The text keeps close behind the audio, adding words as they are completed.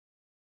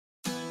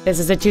This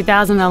is a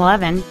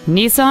 2011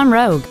 Nissan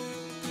Rogue.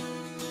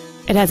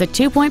 It has a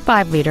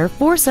 2.5-liter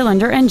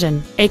four-cylinder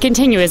engine, a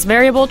continuous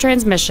variable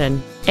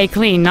transmission, a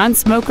clean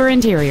non-smoker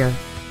interior.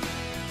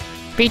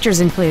 Features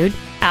include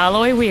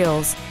alloy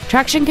wheels,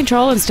 traction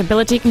control and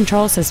stability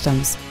control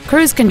systems,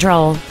 cruise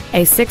control,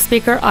 a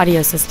 6-speaker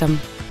audio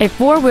system, a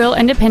 4-wheel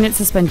independent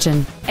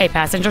suspension, a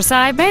passenger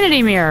side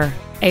vanity mirror,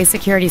 a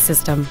security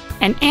system,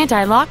 an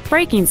anti-lock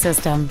braking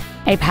system,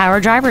 a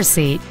power driver's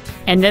seat,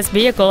 and this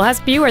vehicle has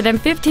fewer than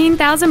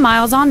 15,000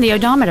 miles on the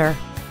odometer.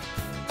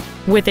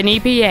 With an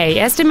EPA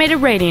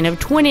estimated rating of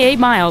 28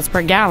 miles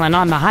per gallon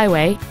on the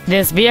highway,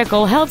 this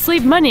vehicle helps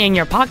leave money in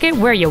your pocket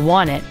where you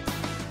want it.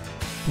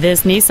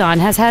 This Nissan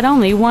has had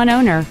only one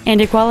owner, and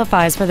it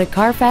qualifies for the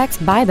Carfax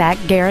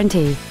buyback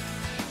guarantee.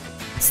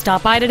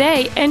 Stop by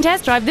today and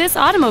test drive this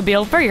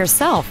automobile for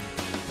yourself.